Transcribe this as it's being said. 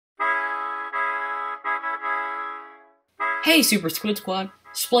Hey Super Squid Squad,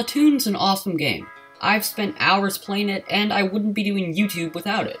 Splatoon's an awesome game. I've spent hours playing it, and I wouldn't be doing YouTube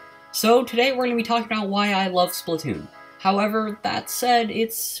without it. So today we're going to be talking about why I love Splatoon. However, that said,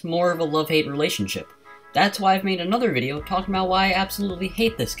 it's more of a love-hate relationship. That's why I've made another video talking about why I absolutely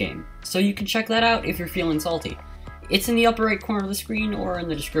hate this game, so you can check that out if you're feeling salty. It's in the upper right corner of the screen or in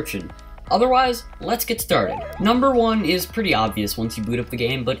the description. Otherwise, let's get started. Number 1 is pretty obvious once you boot up the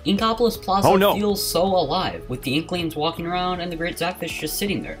game, but Inkopolis Plaza feels so alive, with the Inklings walking around and the Great Zapfish just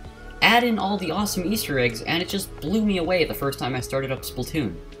sitting there. Add in all the awesome Easter eggs, and it just blew me away the first time I started up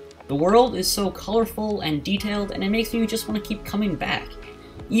Splatoon. The world is so colorful and detailed, and it makes me just want to keep coming back.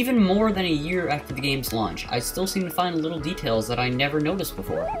 Even more than a year after the game's launch, I still seem to find little details that I never noticed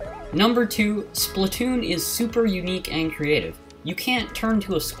before. Number 2, Splatoon is super unique and creative. You can't turn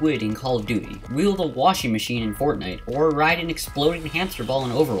to a squid in Call of Duty, wield a washing machine in Fortnite, or ride an exploding hamster ball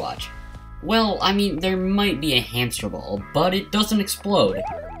in Overwatch. Well, I mean, there might be a hamster ball, but it doesn't explode.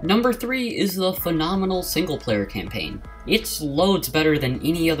 Number 3 is the phenomenal single-player campaign. It's loads better than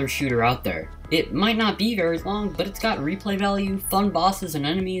any other shooter out there. It might not be very long, but it's got replay value, fun bosses and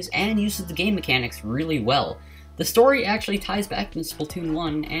enemies, and uses the game mechanics really well. The story actually ties back to Splatoon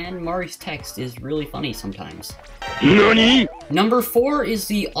 1, and Mari's text is really funny sometimes. NANI? Number 4 is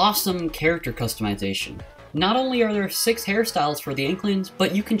the awesome character customization. Not only are there 6 hairstyles for the Inklings,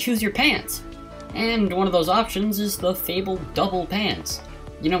 but you can choose your pants. And one of those options is the fabled double pants.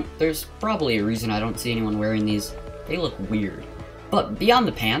 You know, there's probably a reason I don't see anyone wearing these. They look weird. But beyond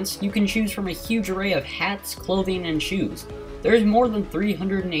the pants, you can choose from a huge array of hats, clothing, and shoes. There's more than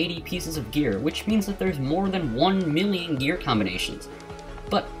 380 pieces of gear, which means that there's more than 1 million gear combinations.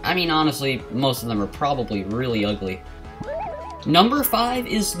 But, I mean, honestly, most of them are probably really ugly. Number 5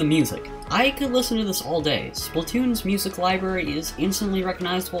 is the music. I could listen to this all day. Splatoon's music library is instantly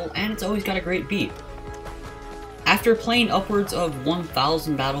recognizable, and it's always got a great beat. After playing upwards of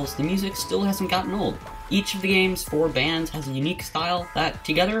 1,000 battles, the music still hasn't gotten old. Each of the game's 4 bands has a unique style that,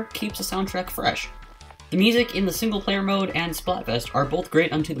 together, keeps the soundtrack fresh. The music in the single-player mode and Splatfest are both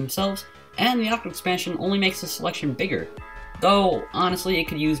great unto themselves, and the Octo expansion only makes the selection bigger. Though, honestly, it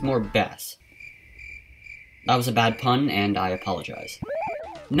could use more bass. That was a bad pun, and I apologize.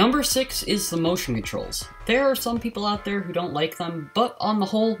 Number 6 is the motion controls. There are some people out there who don't like them, but on the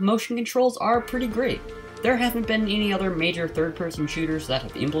whole, motion controls are pretty great. There haven't been any other major third-person shooters that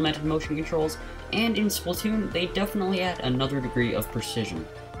have implemented motion controls, and in Splatoon, they definitely add another degree of precision.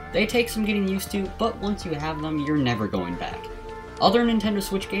 They take some getting used to, but once you have them, you're never going back. Other Nintendo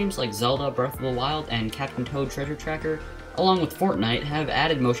Switch games like Zelda Breath of the Wild and Captain Toad Treasure Tracker, along with Fortnite, have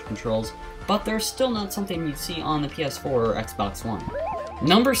added motion controls, but they're still not something you'd see on the PS4 or Xbox One.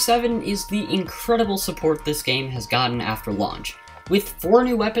 Number 7 is the incredible support this game has gotten after launch. With 4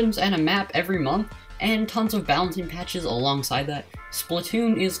 new weapons and a map every month, and tons of balancing patches alongside that,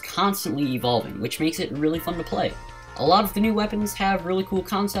 Splatoon is constantly evolving, which makes it really fun to play. A lot of the new weapons have really cool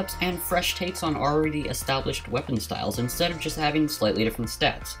concepts and fresh takes on already established weapon styles instead of just having slightly different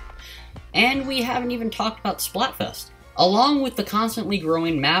stats. And we haven't even talked about Splatfest. Along with the constantly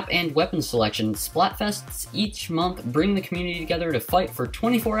growing map and weapon selection, Splatfests each month bring the community together to fight for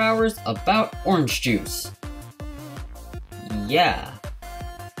 24 hours about orange juice. Yeah.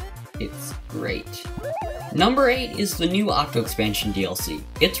 It's great. Number 8 is the new Octo expansion DLC.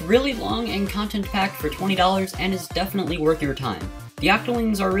 It's really long and content-packed for $20 and is definitely worth your time. The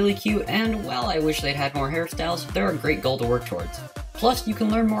Octolings are really cute, and while I wish they'd had more hairstyles, they're a great goal to work towards. Plus, you can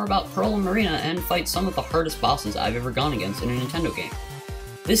learn more about Pearl and Marina and fight some of the hardest bosses I've ever gone against in a Nintendo game.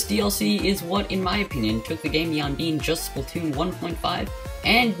 This DLC is what, in my opinion, took the game beyond being just Splatoon 1.5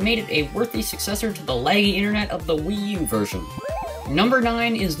 and made it a worthy successor to the laggy internet of the Wii U version. Number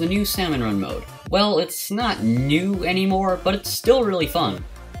 9 is the new Salmon Run mode. Well, it's not new anymore, but it's still really fun.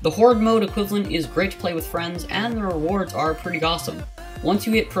 The Horde mode equivalent is great to play with friends, and the rewards are pretty awesome. Once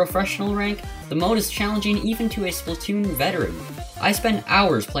you hit professional rank, the mode is challenging even to a Splatoon veteran. I spent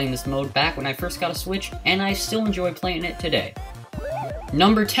hours playing this mode back when I first got a Switch, and I still enjoy playing it today.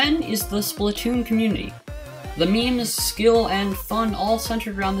 Number 10 is the Splatoon community. The memes, skill, and fun all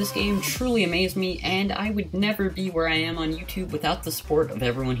centered around this game truly amaze me, and I would never be where I am on YouTube without the support of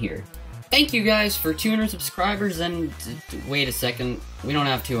everyone here. Thank you guys for 200 subscribers and... wait a second, we don't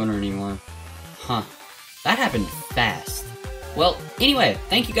have 200 anymore. Huh. That happened fast. Well, anyway,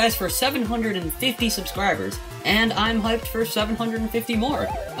 thank you guys for 750 subscribers, and I'm hyped for 750 more.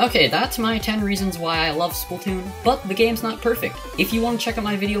 Okay, that's my 10 reasons why I love Splatoon, but the game's not perfect. If you want to check out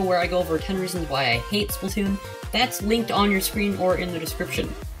my video where I go over 10 reasons why I hate Splatoon, that's linked on your screen or in the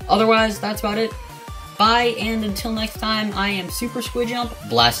description. Otherwise, that's about it. Bye, and until next time, I am Super Squid Jump,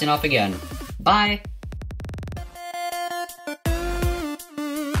 blasting off again. Bye!